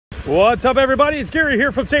What's up, everybody? It's Gary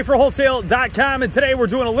here from saferwholesale.com, and today we're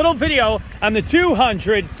doing a little video on the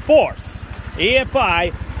 200 Force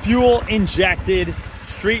EFI fuel injected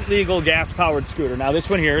street legal gas powered scooter. Now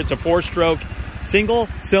this one here, it's a 4-stroke single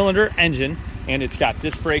cylinder engine, and it's got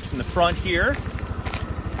disc brakes in the front here.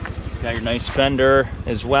 Got your nice fender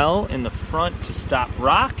as well in the front to stop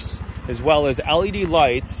rocks, as well as LED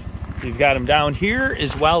lights. You've got them down here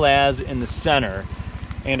as well as in the center.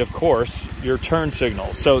 And of course, your turn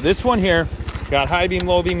signals. So this one here, got high beam,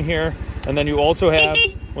 low beam here, and then you also have,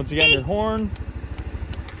 once again, your horn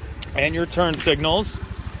and your turn signals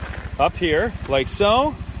up here, like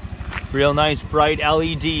so. Real nice bright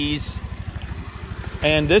LEDs.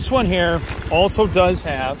 And this one here also does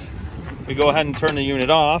have, we go ahead and turn the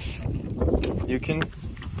unit off, you can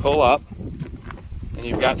pull up, and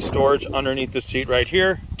you've got storage underneath the seat right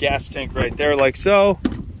here, gas tank right there, like so.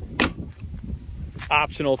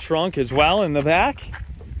 Optional trunk as well in the back.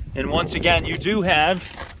 And once again, you do have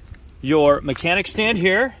your mechanic stand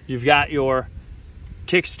here. You've got your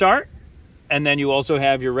kickstart, and then you also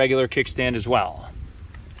have your regular kickstand as well.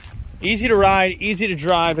 Easy to ride, easy to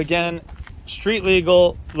drive. Again, street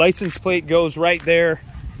legal, license plate goes right there.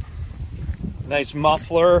 Nice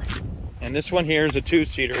muffler. And this one here is a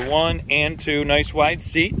 2-seater, 1 and 2, nice wide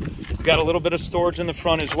seat. We've got a little bit of storage in the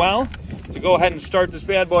front as well. So go ahead and start this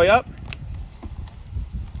bad boy up.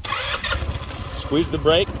 Squeeze the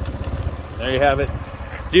brake. There you have it.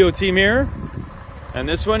 DOT mirror. And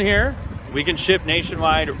this one here, we can ship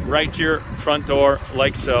nationwide right to your front door,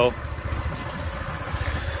 like so.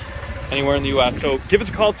 Anywhere in the US. So give us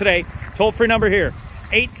a call today. Toll-free number here,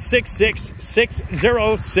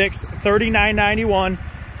 866-606-3991.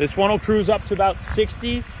 This one will cruise up to about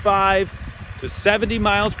 65 to 70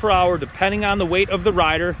 miles per hour, depending on the weight of the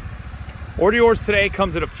rider. Order yours today.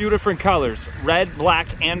 Comes in a few different colors, red, black,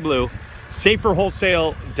 and blue.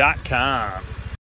 saferwholesale.com.